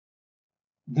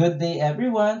Good day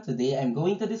everyone! Today I'm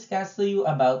going to discuss to you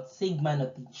about sigma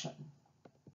notation.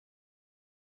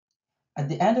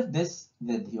 At the end of this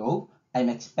video, I'm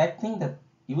expecting that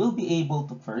you will be able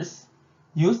to first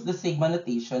use the sigma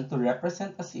notation to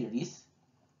represent a series.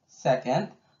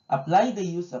 Second, apply the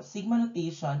use of sigma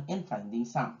notation in finding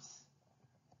sums.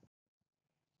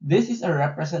 This is a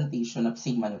representation of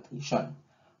sigma notation.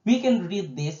 We can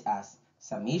read this as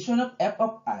summation of f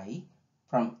of I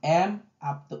from m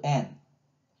up to n.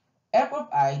 F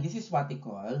of I, this is what we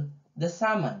call the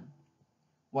summand,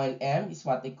 while m is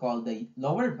what we call the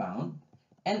lower bound,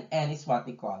 and n is what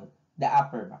we call the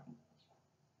upper bound.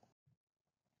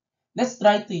 Let's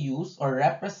try to use or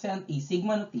represent a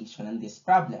sigma notation in this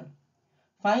problem.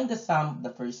 Find the sum of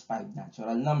the first 5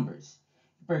 natural numbers.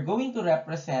 If we're going to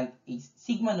represent a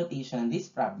sigma notation in this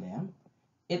problem,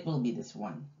 it will be this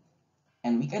one.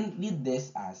 And we can read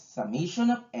this as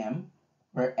summation of m,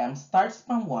 where m starts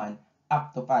from 1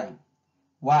 up to 5.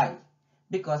 Why?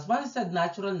 Because once it said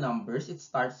natural numbers, it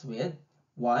starts with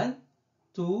 1,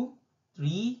 2,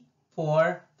 3,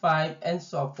 4, 5, and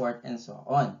so forth and so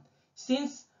on.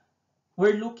 Since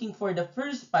we're looking for the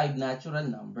first 5 natural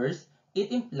numbers,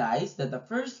 it implies that the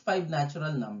first 5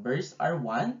 natural numbers are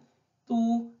 1,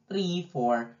 2, 3,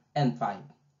 4, and 5.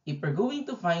 If we're going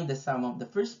to find the sum of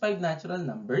the first 5 natural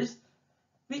numbers,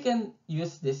 we can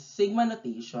use this sigma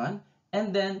notation,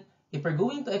 and then if we're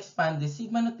going to expand this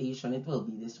sigma notation, it will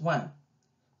be this one.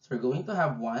 So we're going to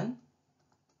have 1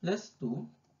 plus 2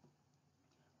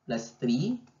 plus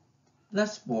 3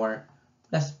 plus 4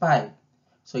 plus 5.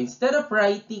 So instead of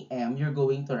writing m, you're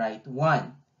going to write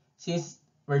 1. Since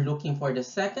we're looking for the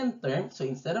second term, so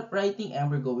instead of writing m,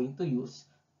 we're going to use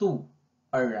 2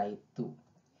 or write 2.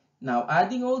 Now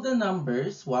adding all the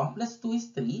numbers, 1 plus 2 is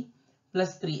 3,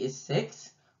 plus 3 is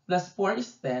 6, plus 4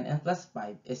 is 10, and plus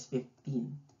 5 is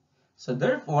 15. So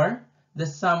therefore, the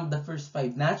sum of the first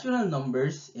 5 natural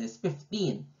numbers is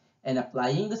 15. And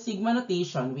applying the sigma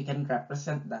notation, we can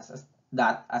represent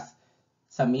that as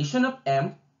summation of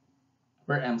m,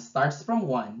 where m starts from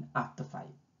 1 up to 5.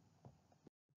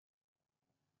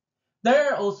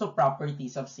 There are also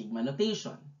properties of sigma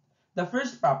notation. The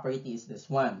first property is this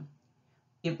one.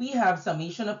 If we have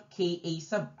summation of ka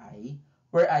sub I,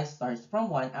 where I starts from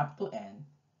 1 up to n,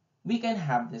 we can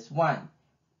have this one.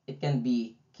 It can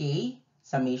be k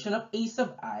summation of a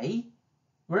sub I,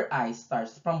 where I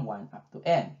starts from 1 up to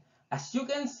n. As you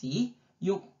can see,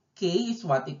 yung k is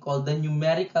what we call the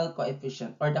numerical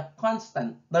coefficient or the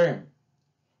constant term.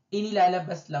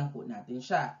 Inilalabas lang po natin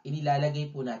siya.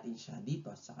 Inilalagay po natin siya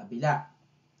dito sa kabila.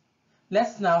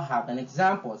 Let's now have an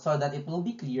example so that it will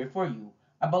be clear for you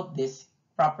about this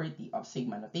property of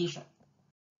sigma notation.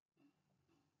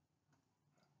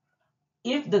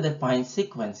 If the defined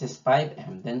sequence is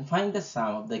 5m, then find the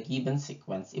sum of the given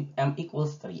sequence if m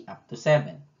equals 3 up to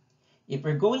 7. If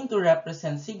we're going to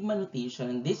represent sigma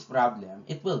notation in this problem,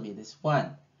 it will be this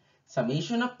one.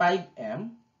 Summation of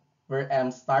 5m, where m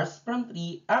starts from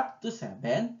 3 up to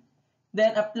 7.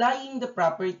 Then applying the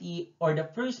property or the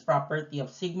first property of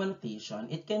sigma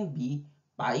notation, it can be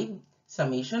 5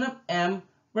 summation of m,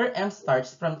 where m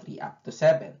starts from 3 up to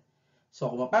 7.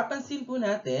 So kung mapapansin po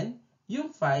natin, yung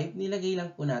 5, nilagay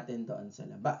lang po natin doon sa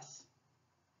labas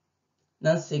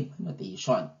ng sigma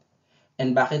notation.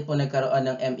 And bakit po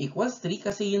nagkaroon ng m equals 3?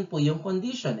 Kasi yun po yung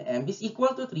condition. M is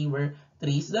equal to 3, where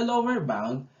 3 is the lower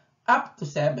bound, up to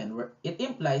 7, where it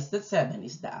implies that 7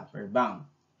 is the upper bound.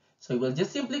 So we'll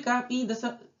just simply copy the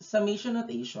summation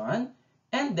notation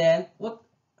and then put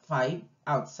 5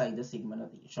 outside the sigma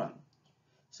notation.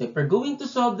 So if we're going to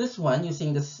solve this one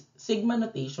using the sigma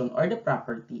notation or the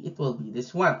property, it will be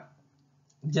this one.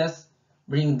 Just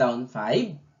bring down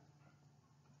 5,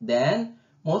 then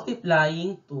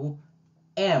multiplying to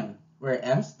m, where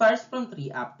m starts from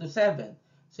 3 up to 7.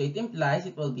 So it implies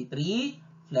it will be 3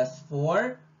 plus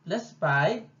 4 plus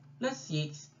 5 plus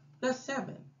 6 plus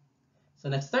 7.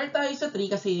 So nag-start tayo sa 3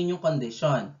 kasi yun yung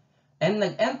condition. And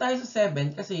nag-end tayo sa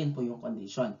 7 kasi yun po yung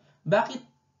condition. Bakit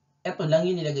ito lang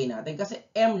yung nilagay natin? Kasi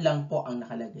m lang po ang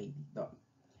nakalagay dito.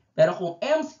 Pero kung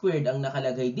m squared ang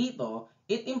nakalagay dito,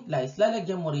 it implies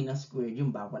lalagyan mo rin ng squared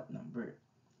yung bawat number.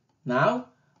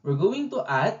 Now, we're going to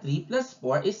add 3 plus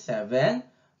 4 is 7,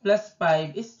 plus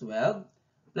 5 is 12,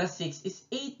 plus 6 is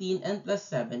 18, and plus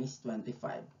 7 is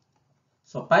 25.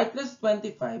 So 5 plus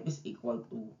 25 is equal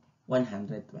to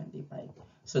 125.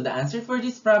 So the answer for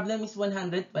this problem is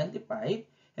 125,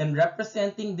 and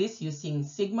representing this using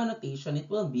sigma notation, it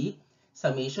will be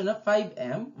summation of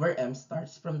 5m, where m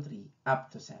starts from 3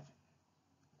 up to 7.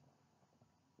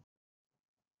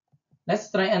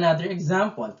 Let's try another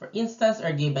example. For instance,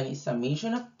 our given is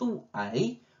summation of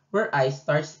 2i, where I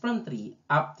starts from 3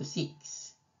 up to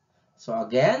 6. So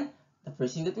again, the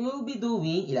first thing that we will be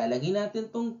doing, ilalagay natin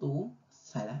tong 2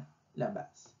 sa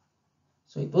labas.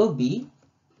 So it will be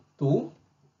 2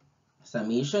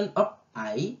 summation of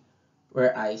I,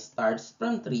 where I starts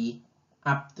from 3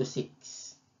 up to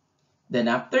 6. Then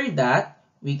after that,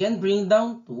 we can bring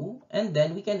down 2, and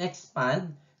then we can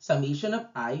expand summation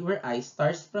of I, where I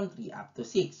starts from 3 up to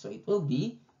 6. So it will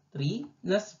be 3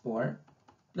 plus 4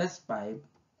 plus 5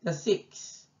 plus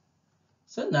 6.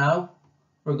 So now,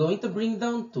 we're going to bring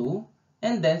down 2,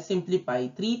 and then simplify.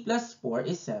 3 plus 4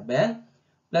 is 7,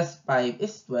 plus 5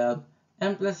 is 12,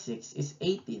 and plus 6 is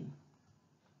 18.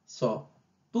 So,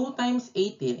 2 times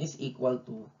 18 is equal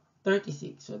to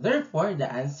 36. So, therefore, the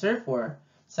answer for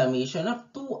summation of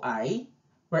 2i,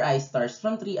 where I starts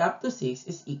from 3 up to 6,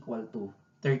 is equal to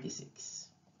 36.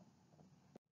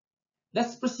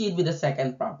 Let's proceed with the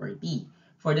second property.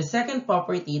 For the second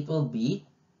property, it will be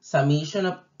summation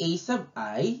of a sub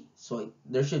I, so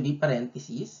there should be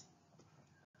parentheses,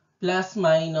 plus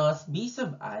minus b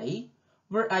sub I,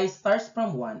 where I starts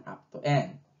from 1 up to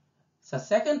n. Sa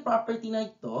second property na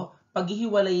ito,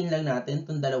 paghihiwalayin lang natin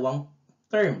itong dalawang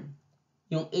term,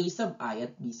 yung a sub I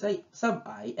at b sub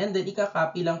I, and then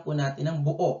ikakopy lang po natin ang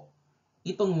buo,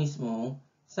 itong mismong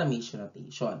summation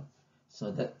notation. So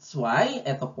that's why,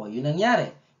 ito po yung nangyari.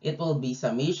 It will be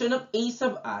summation of a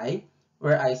sub I,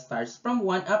 where I starts from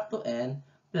 1 up to n,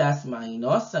 plus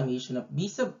minus summation of b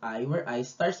sub I, where I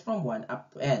starts from 1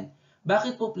 up to n.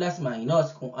 Bakit po plus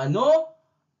minus? Kung ano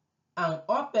ang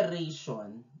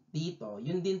operation dito,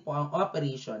 yun din po ang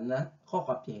operation na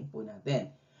kokopyahin po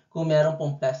natin. Kung meron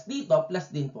pong plus dito,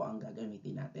 plus din po ang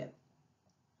gagamitin natin.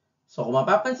 So kung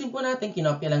mapapansin po natin,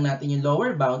 kinopya lang natin yung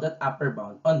lower bound at upper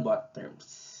bound on both terms.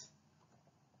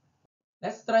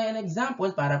 Let's try an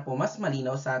example para po mas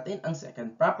malinaw sa atin ang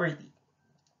second property.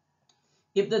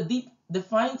 If the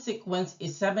defined sequence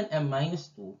is 7m minus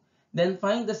 2, then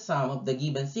find the sum of the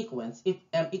given sequence if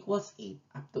m equals 8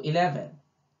 up to 11.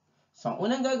 So, ang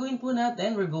unang gagawin po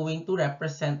natin, we're going to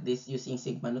represent this using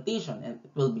sigma notation, and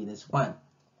it will be this one.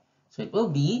 So, it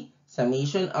will be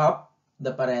summation of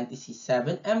the parenthesis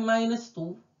 7m minus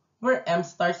 2, where m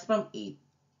starts from 8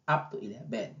 up to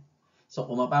 11. So,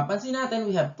 kung mapapansin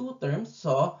natin, we have two terms.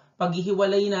 So,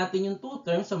 paghihiwalayin natin yung two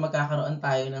terms, so magkakaroon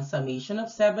tayo ng summation of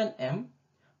 7m,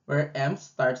 where m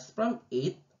starts from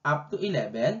 8 up to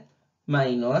 11,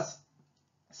 minus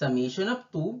summation of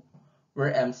 2,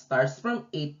 where m starts from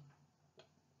 8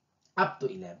 up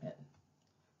to 11.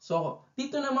 So,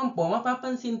 dito naman po,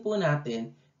 mapapansin po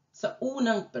natin, sa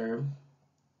unang term,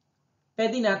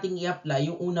 pwede nating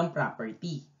i-apply yung unang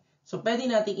property. So,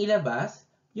 pwede nating ilabas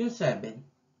yung 7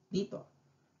 dito.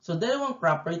 So, dalawang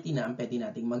property na ang pwede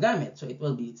nating magamit. So, it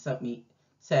will be 7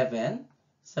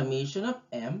 summation of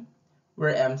m,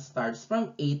 where m starts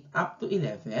from 8 up to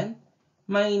 11,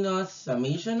 minus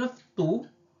summation of 2,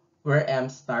 where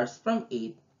m starts from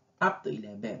 8 up to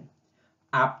 11.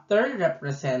 After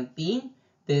representing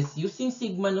this using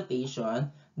sigma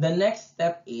notation, the next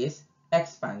step is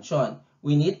expansion.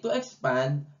 We need to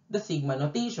expand the sigma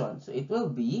notation. So, it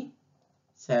will be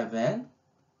 7.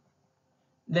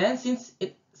 Then, since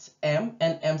it's m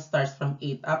and m starts from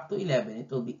 8 up to 11, it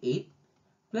will be 8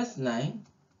 plus 9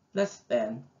 plus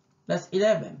 10 plus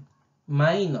 11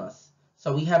 minus.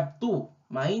 So, we have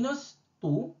 2 minus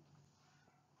 2.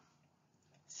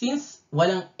 Since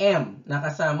walang m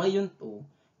nakasama yung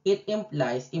 2, it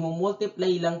implies,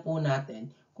 imumultiply lang po natin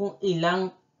kung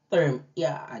ilang term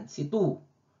i-add si 2.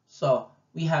 So,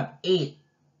 we have 8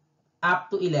 up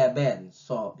to 11.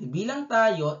 So, bibilang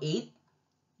tayo 8,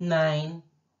 9,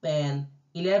 10,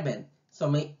 11. So,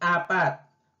 may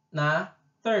 4 na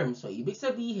term. So, ibig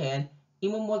sabihin,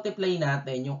 imumultiply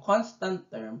natin yung constant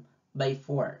term by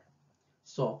 4.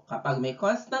 So, kapag may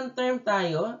constant term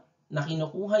tayo, na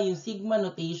kinukuha yung sigma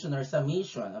notation or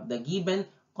summation of the given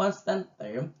constant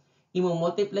term,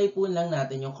 imumultiply po lang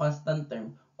natin yung constant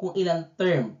term kung ilang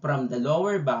term from the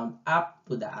lower bound up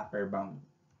to the upper bound.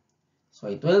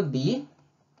 So, it will be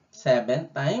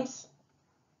 7 times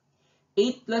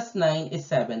 8 plus 9 is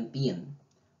 17,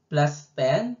 plus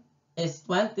 10 is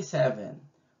 27,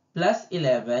 plus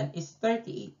 11 is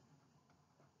 38,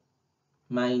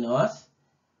 minus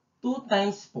 2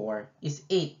 times 4 is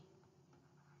 8.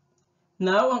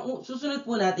 Now, ang susunod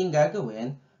po natin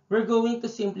gagawin, we're going to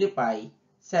simplify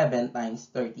 7 times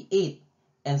 38.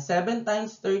 And 7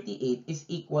 times 38 is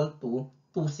equal to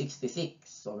 266.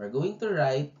 So, we're going to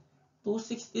write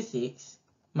 266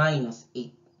 minus 8.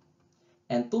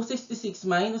 And 266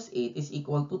 minus 8 is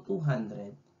equal to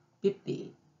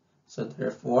 258. So,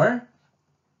 therefore,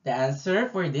 the answer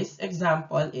for this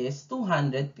example is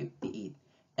 258.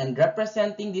 And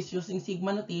representing this using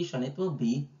sigma notation, it will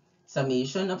be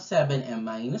summation of 7m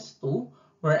minus 2,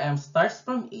 where m starts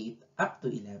from 8 up to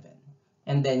 11.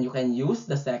 And then you can use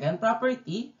the second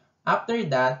property. After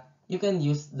that, you can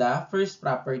use the first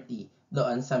property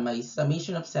doon sa may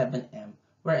summation of 7m,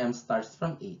 where m starts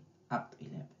from 8 up to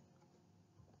 11.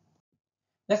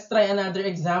 Let's try another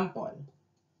example.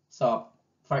 So,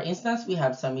 for instance, we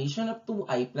have summation of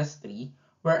 2i plus 3,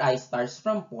 where I starts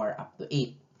from 4 up to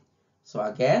 8. So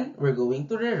again, we're going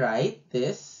to rewrite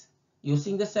this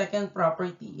using the second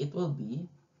property. It will be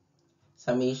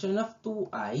summation of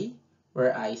 2i,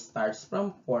 where I starts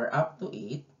from 4 up to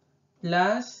 8,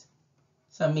 plus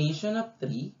summation of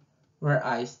 3, where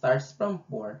I starts from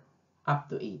 4 up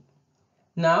to 8.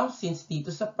 Now, since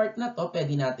dito sa part na to,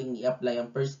 pwede natin i-apply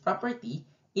ang first property,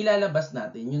 ilalabas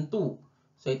natin yung 2.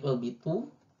 So it will be 2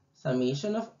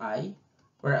 summation of I,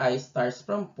 where I starts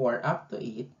from 4 up to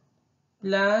 8,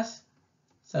 plus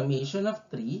summation of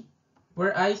 3,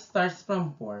 where I starts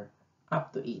from 4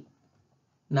 up to 8.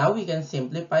 Now, we can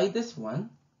simplify this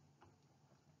one.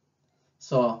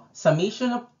 So,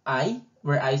 summation of I,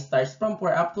 where I starts from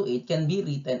 4 up to 8, can be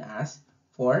written as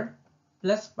 4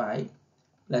 plus 5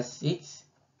 plus 6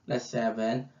 plus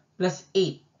 7 plus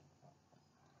 8.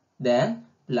 Then,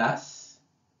 plus,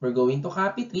 we're going to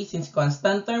copy 3. Since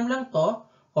constant term lang to,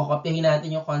 kokopyahin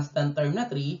natin yung constant term na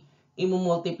 3,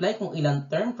 i-multiply kung ilang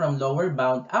term from lower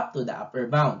bound up to the upper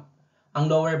bound.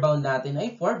 Ang lower bound natin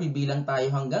ay 4, bibilang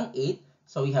tayo hanggang 8.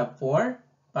 So we have 4,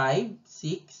 5,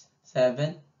 6,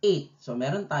 7, 8. So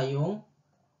meron tayong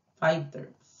 5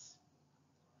 terms.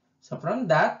 So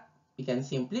from that, we can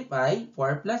simplify.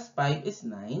 4 plus 5 is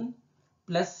 9,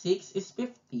 plus 6 is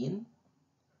 15,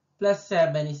 plus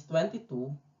 7 is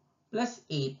 22, plus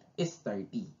 8 is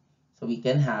 30. So we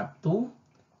can have 2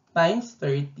 times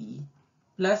 30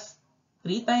 plus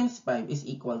 3 times 5 is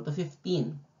equal to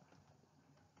 15.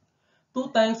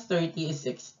 2 times 30 is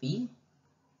 60,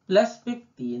 plus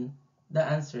 15, the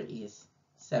answer is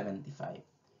 75.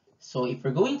 So if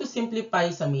we're going to simplify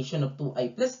summation of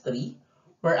 2i plus 3,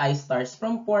 where I starts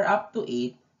from 4 up to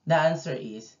 8, the answer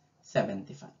is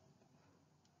 75.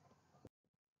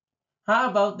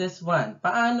 How about this one?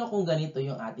 Paano kung ganito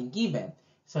yung ating given?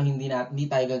 So hindi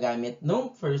tayo gagamit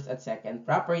nung first at second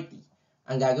property.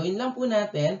 Ang gagawin lang po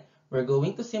natin, we're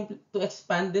going to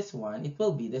expand this one. It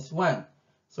will be this one.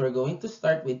 So we're going to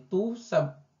start with 2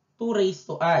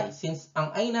 raised to I. Since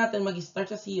ang I natin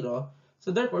mag-start sa 0, so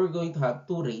therefore we're going to have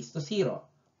 2 raised to 0.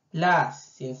 Plus,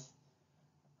 since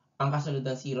ang kasunod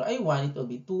ng 0 ay 1, it will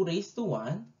be 2 raised to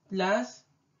 1 plus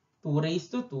 2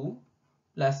 raised to 2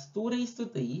 plus 2 raised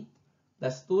to 3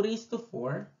 plus 2 raised to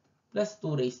 4 plus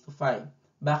 2 raised to 5.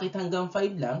 Bakit hanggang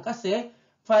 5 lang? Kasi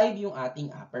 5 yung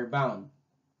ating upper bound.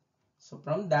 So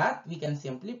from that, we can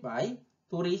simplify.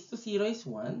 2 raised to 0 is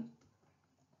 1.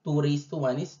 2 raised to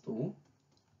 1 is 2.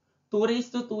 2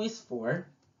 raised to 2 is 4.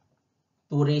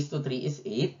 2 raised to 3 is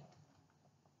 8.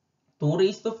 2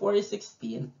 raised to 4 is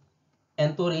 16.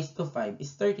 And 2 raised to 5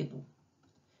 is 32.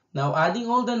 Now, adding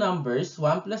all the numbers,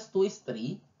 1 plus 2 is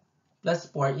 3. Plus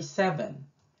 4 is 7.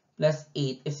 Plus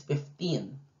 8 is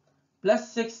 15.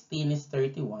 Plus 16 is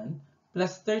 31.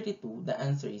 Plus 32, the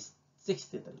answer is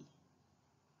 63.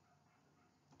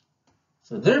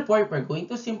 So therefore, we're going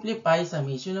to simplify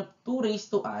summation of 2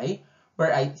 raised to I,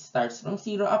 where I starts from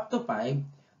 0 up to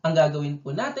 5. Ang gagawin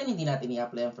po natin, hindi natin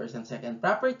i-apply ang first and second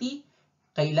property.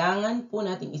 Kailangan po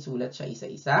natin isulat siya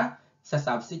isa-isa. Sa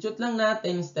substitute lang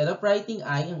natin, instead of writing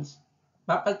I,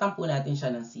 papalitan po natin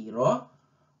siya ng 0,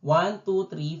 1,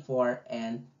 2, 3, 4,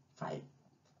 and 5.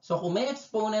 So kung may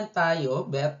exponent tayo,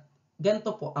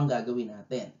 ganito po ang gagawin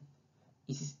natin.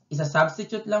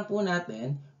 Isa-substitute lang po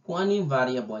natin kung ano yung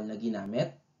variable na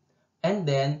ginamit. And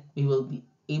then, we will be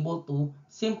able to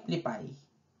simplify.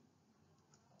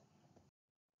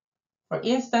 For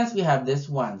instance, we have this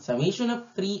one. Summation of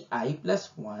 3i plus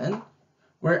 1,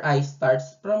 where I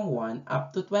starts from 1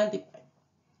 up to 25.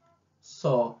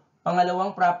 So,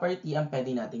 pangalawang property ang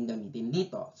pwede natin gamitin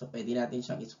dito. So, pwede natin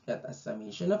siyang isulat as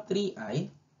summation of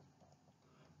 3i,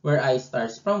 where I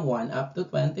starts from 1 up to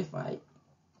 25,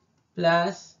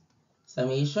 plus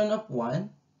summation of 1,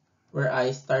 where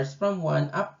I starts from 1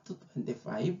 up to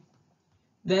 25.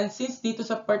 Then, since dito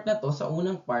sa part na to, sa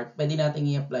unang part, pwede natin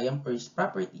i-apply ang first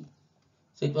property.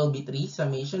 So, it will be 3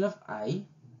 summation of I,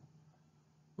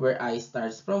 where I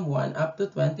starts from 1 up to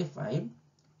 25,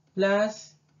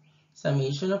 plus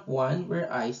summation of 1, where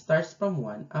I starts from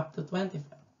 1 up to 25.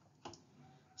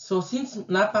 So, since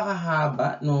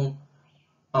napakahaba nung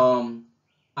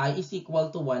I is equal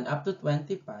to 1 up to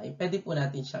 25, pwede po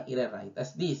natin siyang i-rewrite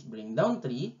as this. Bring down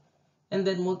 3, and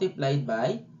then multiplied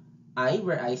by I,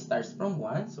 where I starts from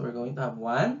 1. So we're going to have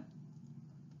 1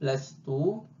 plus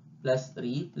 2 plus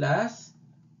 3 plus,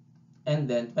 and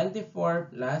then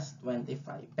 24 plus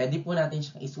 25. Pwede po natin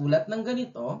siyang isulat ng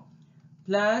ganito,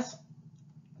 plus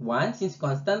 1, since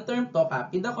constant term to,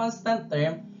 copy the constant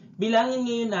term, bilangin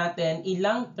ngayon natin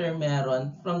ilang term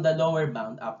meron from the lower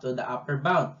bound up to the upper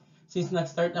bound. Since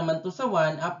nag-start naman to sa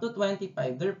 1 up to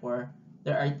 25, therefore,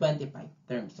 there are 25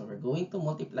 terms. So we're going to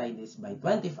multiply this by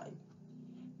 25.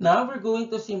 Now, we're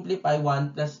going to simplify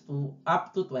 1 plus 2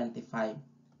 up to 25.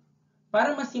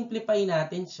 Para ma-simplify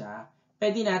natin siya,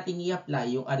 pwede natin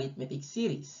i-apply yung arithmetic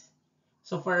series.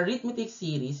 So for arithmetic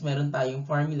series, meron tayong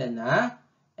formula na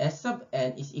S sub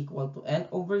n is equal to n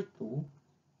over 2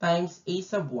 times a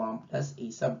sub 1 plus a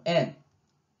sub n.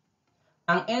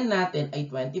 Ang n natin ay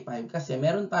 25 kasi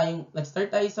meron tayong,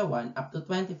 nag-start tayo sa 1 up to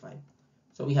 25.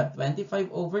 So we have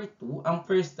 25 over 2. Ang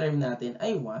first term natin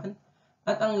ay 1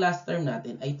 at ang last term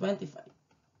natin ay 25.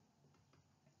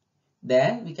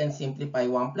 Then, we can simplify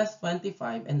 1 plus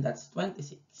 25 and that's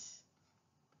 26.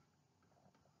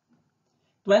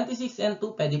 26 and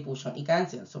 2, pwede po siyang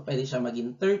i-cancel. So, pwede siya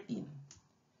maging 13.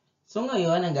 So,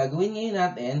 ngayon, ang gagawin ngayon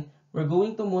natin, we're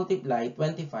going to multiply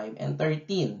 25 and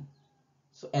 13.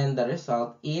 So, and the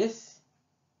result is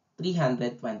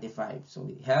 325. So,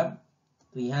 we have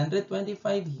 325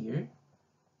 here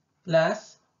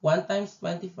plus 1 times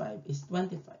 25 is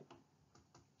 25.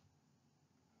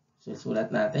 So, sulat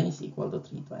natin is equal to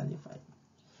 325.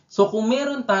 So, kung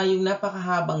meron tayong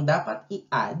napakahabang dapat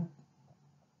i-add,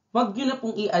 wag nyo na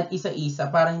pong i-add isa-isa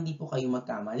para hindi po kayo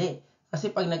magkamali. Kasi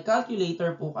pag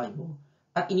nag-calculator po kayo,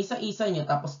 at inisa-isa nyo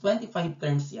tapos 25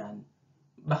 terms yan,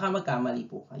 baka magkamali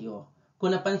po kayo.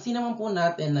 Kung napansin naman po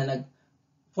natin na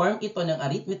nag-form ito ng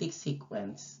arithmetic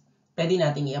sequence, pwede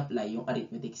natin i-apply yung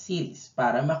arithmetic series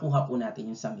para makuha po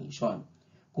natin yung summation.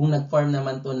 Kung nag-form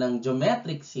naman to ng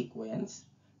geometric sequence,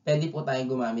 pwede po tayong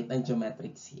gumamit ng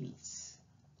geometric series.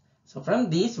 So from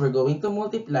this, we're going to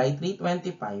multiply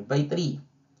 325 by 3.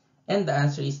 And the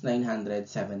answer is 975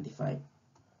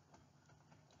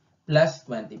 plus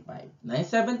 25.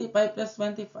 975 plus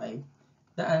 25,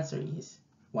 the answer is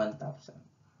 1,000.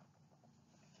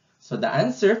 So the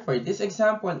answer for this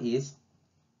example is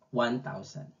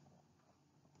 1,000.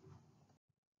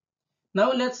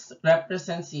 Now let's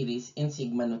represent series in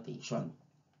sigma notation.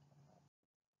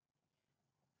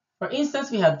 For instance,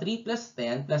 we have 3 plus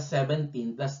 10 plus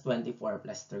 17 plus 24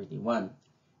 plus 31.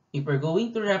 If we're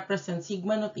going to represent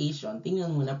sigma notation,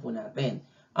 tingnan muna po natin.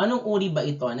 Anong uri ba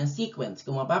ito ng sequence?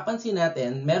 Kung mapapansin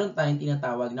natin, meron tayong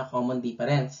tinatawag na common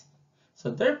difference. So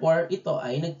therefore, ito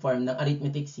ay nag-form ng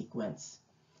arithmetic sequence.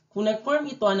 Kung nag-form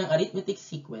ito ng arithmetic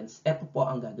sequence, ito po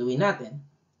ang gagawin natin.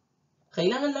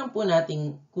 Kailangan lang po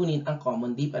nating kunin ang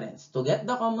common difference. To get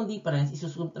the common difference,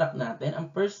 isusubtract natin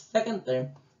ang second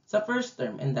term sa first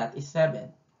term, and that is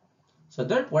 7. So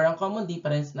therefore, ang common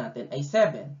difference natin ay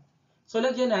 7. So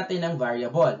lagyan natin ng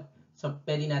variable. So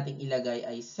pwede nating ilagay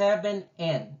ay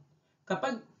 7n.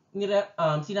 Kapag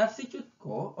sinubstitute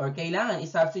ko, or kailangan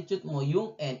isubstitute mo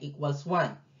yung n equals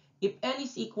 1. If n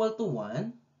is equal to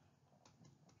 1,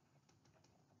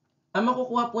 ang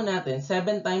makukuha po natin,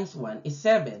 7 times 1 is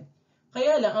 7.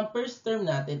 Kaya lang, ang first term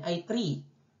natin ay 3.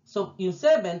 So yung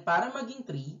 7, para maging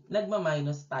 3,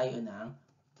 nagma-minus tayo ng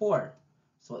 4.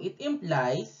 So it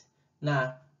implies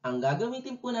na ang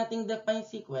gagamitin po nating define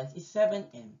sequence is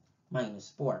 7n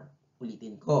minus 4.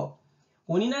 Ulitin ko.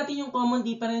 Kunin natin yung common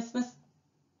difference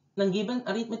ng given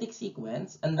arithmetic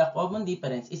sequence, and the common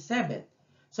difference is 7.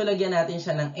 So lagyan natin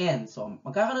siya ng n. So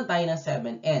magkakaroon tayo ng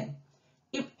 7n.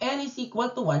 If n is equal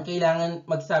to 1, kailangan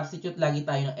mag-substitute lagi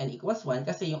tayo ng n equals 1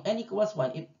 kasi yung n equals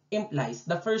 1, it implies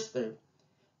the first term.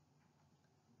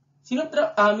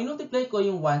 Minultiply ko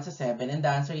yung 1 sa 7 and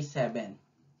the answer is 7.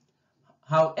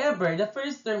 However, the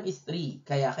first term is 3.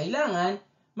 Kaya kailangan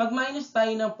mag-minus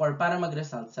tayo ng 4 para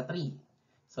mag-result sa 3.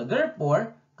 So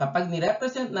therefore, kapag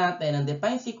ni-represent natin ang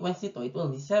defined sequence nito, it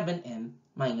will be 7n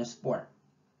minus 4.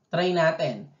 Try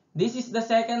natin. This is the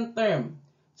second term.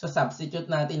 So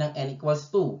substitute natin ng n equals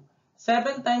 2.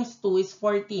 7 times 2 is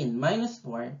 14 minus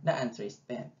 4, the answer is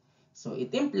 10. So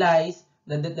it implies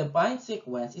that the defined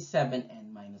sequence is 7n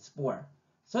minus 4.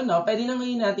 So now, pwede na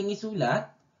ngayon nating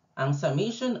isulat ang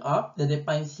summation of the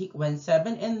defined sequence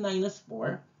 7n minus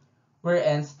 4, where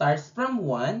n starts from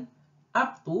 1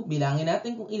 up to, bilangin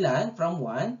natin kung ilan, from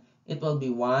 1, it will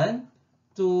be 1,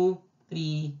 2,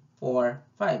 3, 4,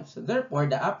 5. So therefore,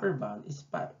 the upper bound is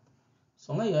 5.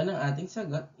 So ngayon, ang ating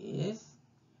sagot is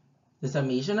the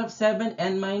summation of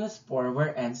 7n minus 4,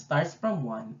 where n starts from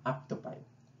 1 up to 5.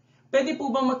 Pwede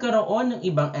po bang magkaroon ng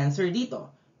ibang answer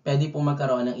dito? Pwede po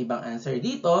magkaroon ng ibang answer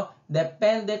dito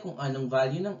Depende kung anong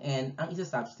value ng n ang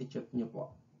isa-substitute nyo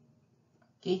po.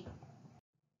 Okay?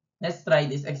 Let's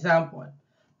try this example.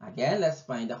 Again, let's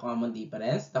find the common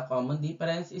difference. The common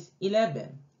difference is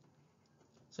 11.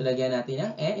 So, lagyan natin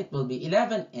ng n. It will be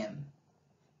 11n.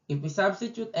 If we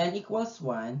substitute n equals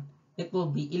 1, it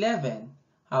will be 11.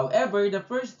 However, the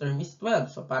first term is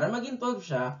 12. So, para maging 12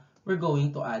 siya, we're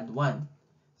going to add 1.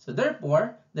 So,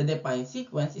 therefore, the defined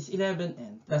sequence is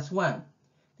 11n plus 1.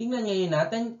 Tingnan ngayon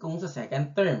natin kung sa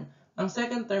second term. Ang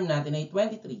second term natin ay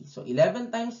 23. So,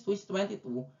 11 times 2 is 22.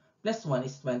 Plus 1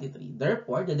 is 23.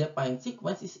 Therefore, the defined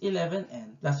sequence is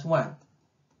 11n plus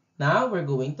 1. Now, we're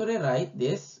going to rewrite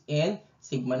this in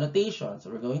sigma notation.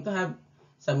 So, we're going to have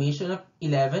summation of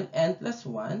 11n plus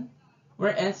 1,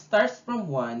 where n starts from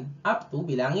 1 up to,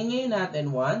 bilangin ngayon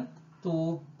natin, 1,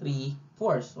 2, 3,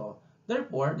 4. So,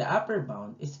 therefore, the upper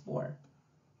bound is 4.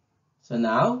 So,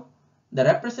 now, the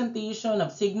representation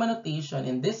of sigma notation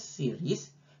in this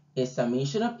series is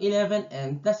summation of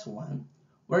 11n plus 1,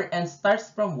 where n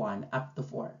starts from 1 up to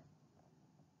 4.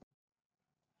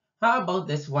 How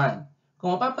about this one?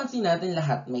 Kung mapapansin natin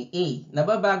lahat may A,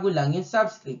 nababago lang yung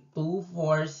subscript 2,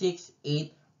 4, 6,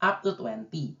 8, up to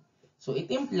 20. So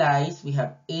it implies we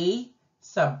have A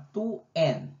sub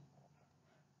 2n.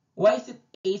 Why is it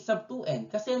A sub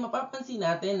 2n? Kasi mapapansin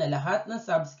natin na lahat ng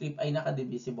subscript ay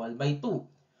nakadivisible by 2.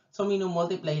 So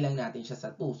minumultiply lang natin siya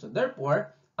sa 2. So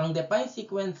therefore, ang defined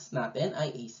sequence natin ay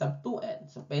A sub 2n.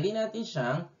 So pwede natin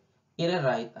siyang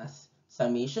i-rewrite as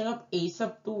summation of A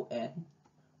sub 2n,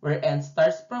 where n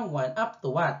starts from 1 up to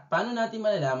what? Paano natin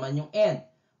malalaman yung n?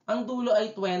 Ang dulo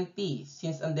ay 20.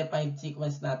 Since ang defined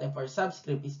sequence natin for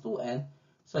subscript is 2n,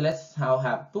 so let's now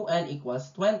have 2n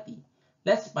equals 20.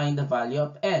 Let's find the value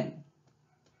of n.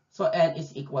 So n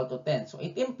is equal to 10. So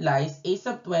it implies A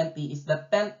sub 20 is the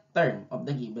 10th term of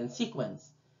the given sequence.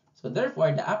 So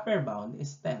therefore, the upper bound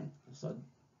is 10. So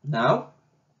now,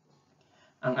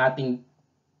 ang ating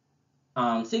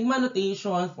sigma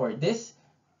notation for this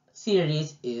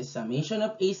series is summation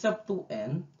of A sub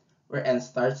 2n, where n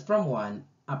starts from 1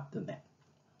 up to 10.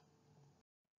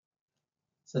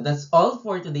 So that's all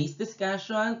for today's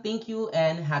discussion. Thank you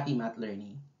and happy math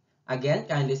learning. Again,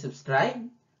 kindly subscribe,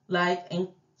 like,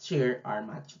 and share our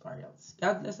math tutorials.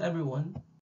 God bless everyone.